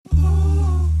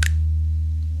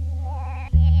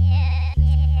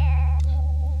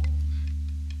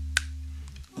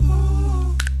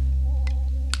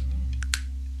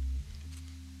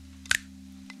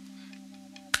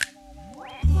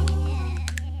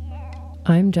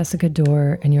I'm Jessica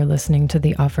Dorr, and you're listening to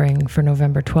The Offering for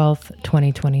November 12th,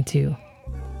 2022.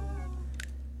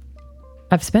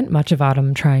 I've spent much of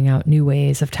autumn trying out new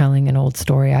ways of telling an old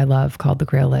story I love called the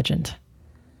Grail Legend.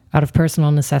 Out of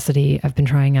personal necessity, I've been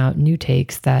trying out new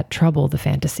takes that trouble the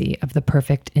fantasy of the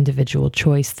perfect individual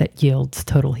choice that yields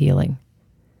total healing.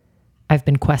 I've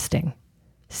been questing,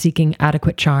 seeking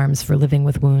adequate charms for living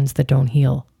with wounds that don't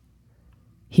heal.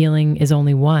 Healing is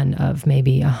only one of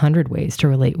maybe 100 ways to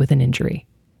relate with an injury,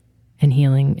 and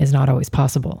healing is not always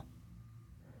possible.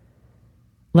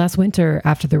 Last winter,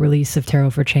 after the release of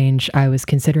Tarot for Change, I was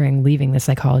considering leaving the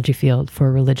psychology field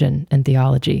for religion and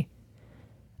theology.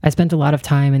 I spent a lot of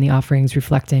time in the offerings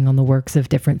reflecting on the works of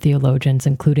different theologians,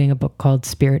 including a book called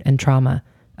Spirit and Trauma,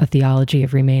 A Theology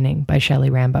of Remaining by Shelley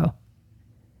Rambo.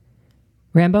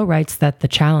 Rambo writes that the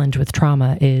challenge with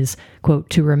trauma is, quote,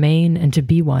 to remain and to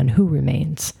be one who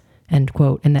remains, end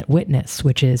quote, and that witness,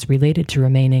 which is related to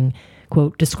remaining,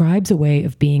 quote, describes a way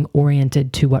of being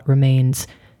oriented to what remains,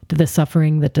 to the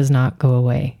suffering that does not go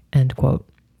away, end quote.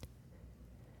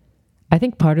 I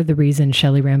think part of the reason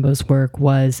Shelley Rambo's work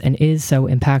was and is so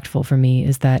impactful for me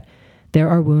is that there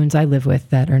are wounds I live with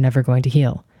that are never going to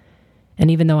heal. And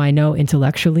even though I know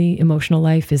intellectually emotional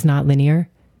life is not linear,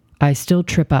 I still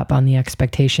trip up on the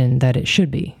expectation that it should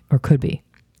be or could be.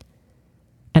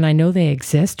 And I know they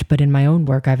exist, but in my own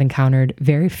work, I've encountered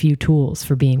very few tools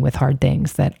for being with hard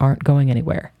things that aren't going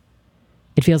anywhere.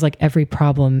 It feels like every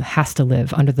problem has to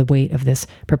live under the weight of this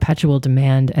perpetual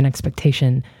demand and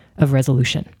expectation of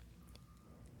resolution.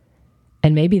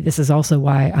 And maybe this is also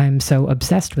why I'm so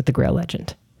obsessed with the Grail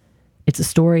Legend. It's a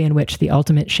story in which the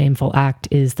ultimate shameful act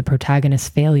is the protagonist's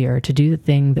failure to do the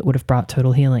thing that would have brought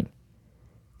total healing.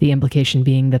 The implication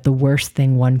being that the worst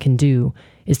thing one can do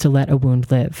is to let a wound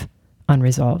live,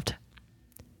 unresolved.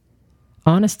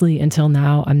 Honestly, until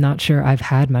now, I'm not sure I've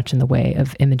had much in the way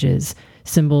of images,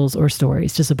 symbols, or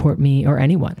stories to support me or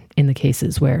anyone in the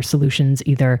cases where solutions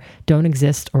either don't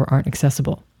exist or aren't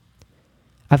accessible.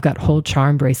 I've got whole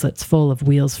charm bracelets full of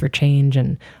wheels for change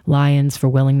and lions for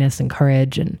willingness and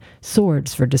courage and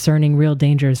swords for discerning real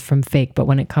dangers from fake, but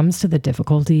when it comes to the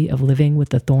difficulty of living with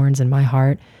the thorns in my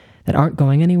heart that aren't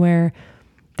going anywhere,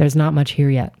 there's not much here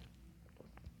yet.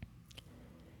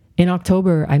 In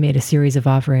October, I made a series of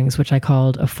offerings which I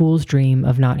called A Fool's Dream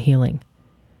of Not Healing.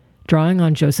 Drawing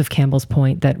on Joseph Campbell's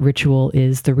point that ritual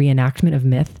is the reenactment of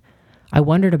myth, I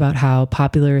wondered about how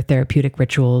popular therapeutic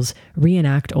rituals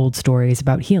reenact old stories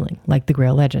about healing, like the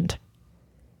Grail Legend.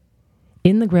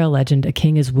 In the Grail Legend, a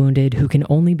king is wounded who can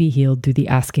only be healed through the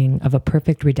asking of a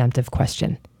perfect redemptive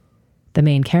question. The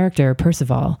main character,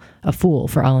 Percival, a fool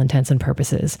for all intents and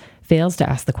purposes, fails to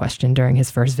ask the question during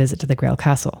his first visit to the Grail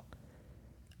Castle.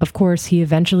 Of course, he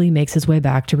eventually makes his way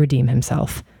back to redeem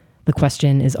himself. The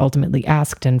question is ultimately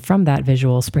asked, and from that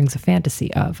visual springs a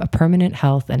fantasy of a permanent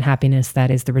health and happiness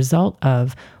that is the result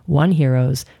of one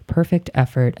hero's perfect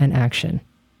effort and action.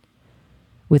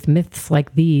 With myths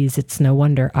like these, it's no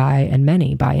wonder I and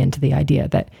many buy into the idea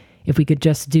that if we could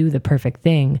just do the perfect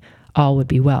thing, all would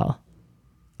be well.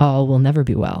 All will never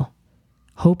be well.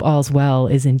 Hope all's well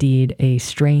is indeed a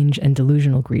strange and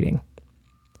delusional greeting.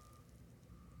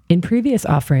 In previous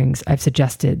offerings, I've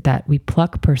suggested that we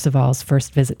pluck Percival's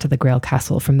first visit to the Grail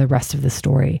Castle from the rest of the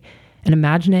story and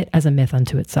imagine it as a myth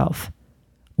unto itself,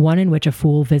 one in which a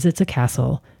fool visits a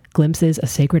castle, glimpses a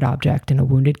sacred object in a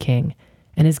wounded king,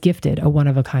 and is gifted a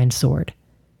one-of-a-kind sword.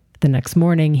 The next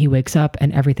morning, he wakes up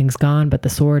and everything's gone but the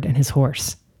sword and his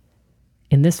horse.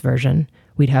 In this version,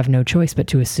 we'd have no choice but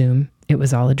to assume it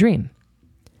was all a dream.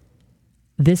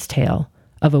 This tale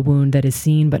of a wound that is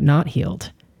seen but not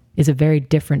healed is a very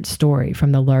different story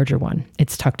from the larger one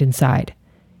it's tucked inside,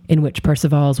 in which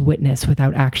Percival's witness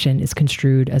without action is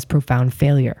construed as profound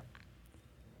failure.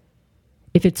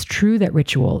 If it's true that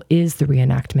ritual is the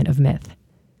reenactment of myth,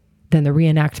 then the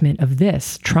reenactment of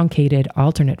this truncated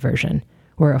alternate version,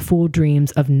 where a fool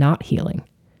dreams of not healing,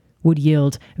 would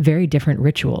yield very different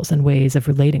rituals and ways of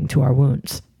relating to our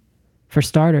wounds. For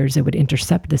starters, it would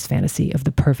intercept this fantasy of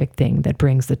the perfect thing that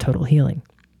brings the total healing.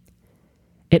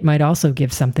 It might also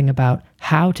give something about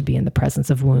how to be in the presence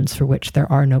of wounds for which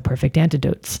there are no perfect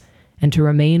antidotes, and to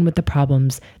remain with the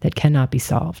problems that cannot be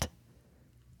solved.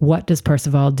 What does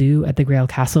Percival do at the Grail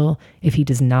Castle if he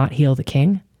does not heal the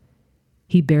king?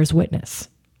 He bears witness.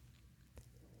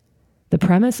 The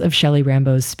premise of Shelley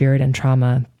Rambo's Spirit and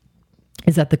Trauma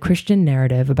is that the Christian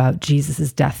narrative about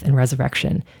Jesus' death and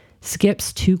resurrection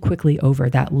skips too quickly over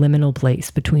that liminal place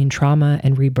between trauma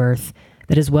and rebirth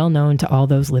that is well known to all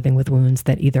those living with wounds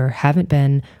that either haven't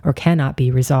been or cannot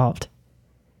be resolved.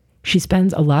 She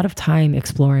spends a lot of time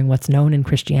exploring what's known in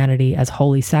Christianity as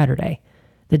Holy Saturday,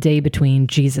 the day between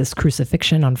Jesus'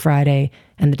 crucifixion on Friday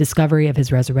and the discovery of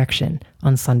his resurrection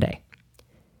on Sunday.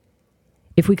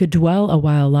 If we could dwell a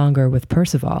while longer with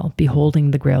Percival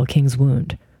beholding the Grail King's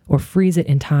wound, or freeze it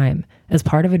in time as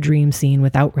part of a dream scene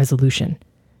without resolution,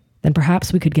 then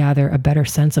perhaps we could gather a better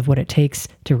sense of what it takes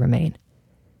to remain,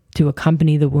 to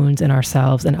accompany the wounds in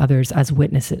ourselves and others as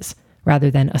witnesses,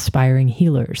 rather than aspiring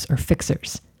healers or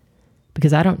fixers.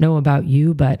 Because I don't know about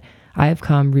you, but I have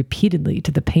come repeatedly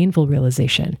to the painful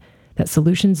realization that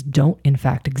solutions don't in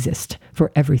fact exist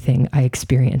for everything I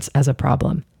experience as a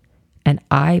problem. And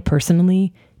I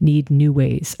personally need new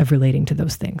ways of relating to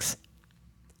those things.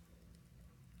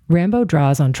 Rambo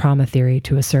draws on trauma theory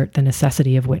to assert the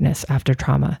necessity of witness after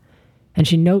trauma. And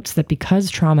she notes that because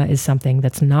trauma is something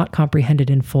that's not comprehended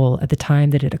in full at the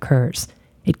time that it occurs,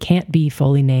 it can't be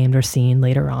fully named or seen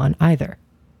later on either.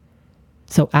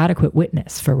 So adequate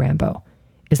witness for Rambo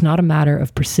is not a matter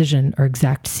of precision or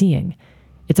exact seeing.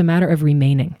 It's a matter of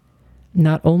remaining,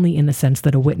 not only in the sense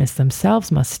that a witness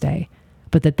themselves must stay,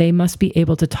 but that they must be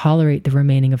able to tolerate the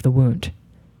remaining of the wound,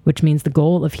 which means the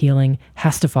goal of healing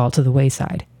has to fall to the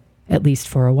wayside, at least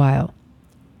for a while.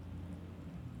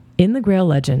 In the Grail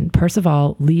legend,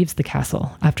 Percival leaves the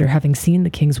castle after having seen the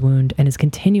king's wound and is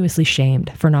continuously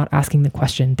shamed for not asking the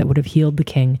question that would have healed the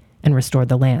king and restored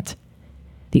the land.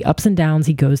 The ups and downs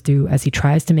he goes through as he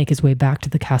tries to make his way back to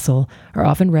the castle are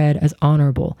often read as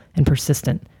honorable and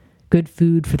persistent, good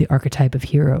food for the archetype of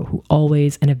hero who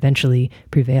always and eventually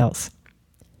prevails.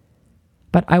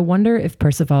 But I wonder if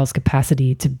Percival's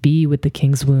capacity to be with the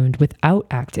king's wound without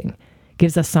acting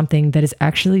gives us something that is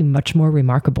actually much more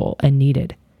remarkable and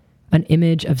needed, an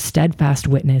image of steadfast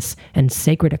witness and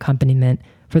sacred accompaniment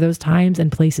for those times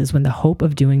and places when the hope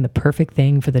of doing the perfect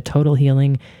thing for the total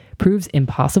healing proves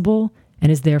impossible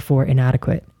and is therefore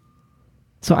inadequate.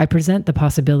 So I present the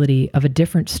possibility of a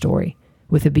different story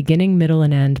with a beginning, middle,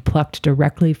 and end plucked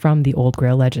directly from the Old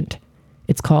Grail legend.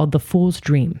 It's called The Fool's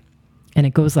Dream, and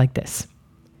it goes like this.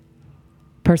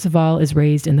 Percival is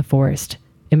raised in the forest,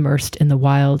 immersed in the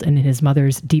wild and in his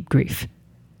mother's deep grief.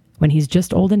 When he's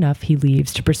just old enough, he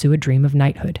leaves to pursue a dream of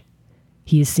knighthood.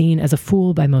 He is seen as a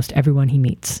fool by most everyone he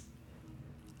meets.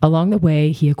 Along the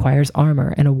way, he acquires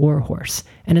armor and a war horse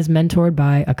and is mentored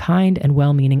by a kind and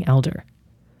well-meaning elder.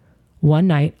 One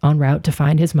night, en route to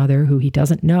find his mother, who he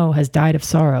doesn't know has died of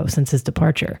sorrow since his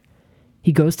departure,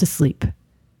 he goes to sleep,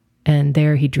 and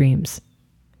there he dreams.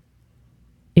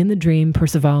 In the dream,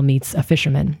 Percival meets a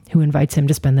fisherman who invites him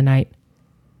to spend the night.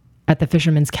 At the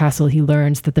fisherman's castle, he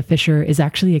learns that the fisher is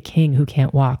actually a king who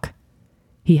can't walk.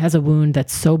 He has a wound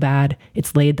that's so bad,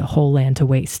 it's laid the whole land to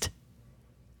waste.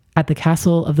 At the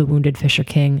castle of the wounded fisher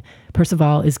king,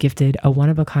 Percival is gifted a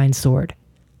one-of-a-kind sword.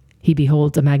 He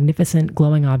beholds a magnificent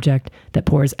glowing object that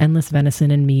pours endless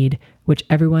venison and mead, which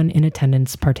everyone in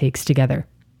attendance partakes together.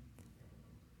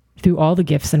 Through all the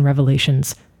gifts and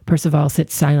revelations, Percival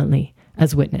sits silently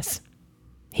as witness.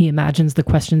 He imagines the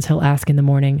questions he'll ask in the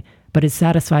morning, but is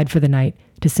satisfied for the night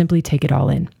to simply take it all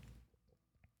in.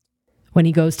 When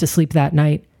he goes to sleep that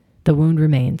night, the wound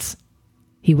remains.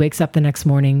 He wakes up the next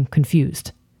morning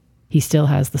confused. He still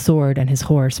has the sword and his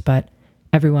horse, but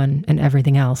everyone and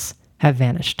everything else have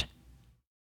vanished.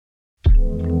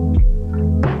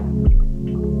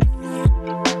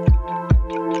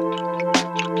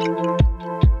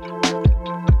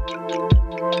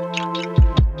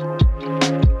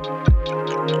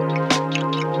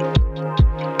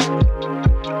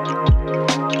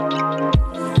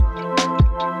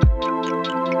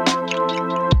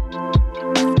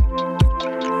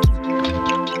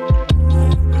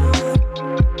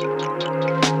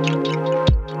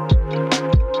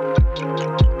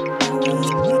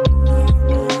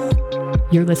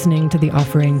 You're listening to the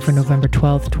offering for November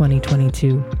 12th,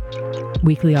 2022.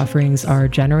 Weekly offerings are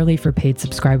generally for paid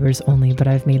subscribers only, but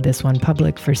I've made this one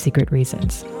public for secret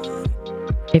reasons.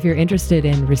 If you're interested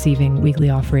in receiving weekly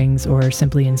offerings or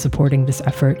simply in supporting this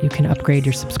effort, you can upgrade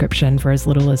your subscription for as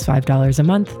little as $5 a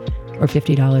month or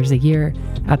 $50 a year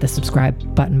at the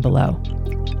subscribe button below.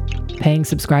 Paying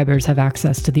subscribers have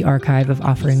access to the archive of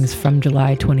offerings from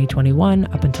July 2021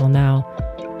 up until now,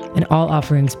 and all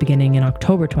offerings beginning in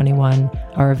October 21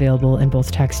 are available in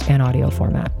both text and audio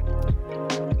format.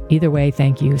 Either way,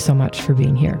 thank you so much for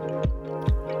being here.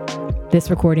 This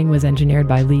recording was engineered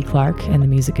by Lee Clark, and the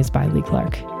music is by Lee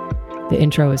Clark. The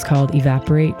intro is called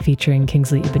Evaporate, featuring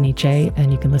Kingsley Ibeniche,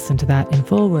 and you can listen to that in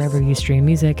full wherever you stream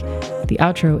music. The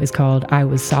outro is called I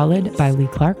Was Solid by Lee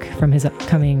Clark from his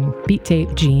upcoming beat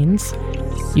tape, Jeans.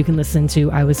 You can listen to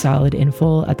I Was Solid in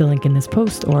full at the link in this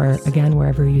post, or again,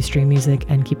 wherever you stream music,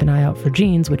 and keep an eye out for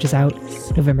Jeans, which is out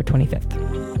November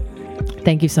 25th.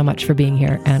 Thank you so much for being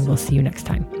here, and we'll see you next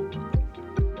time.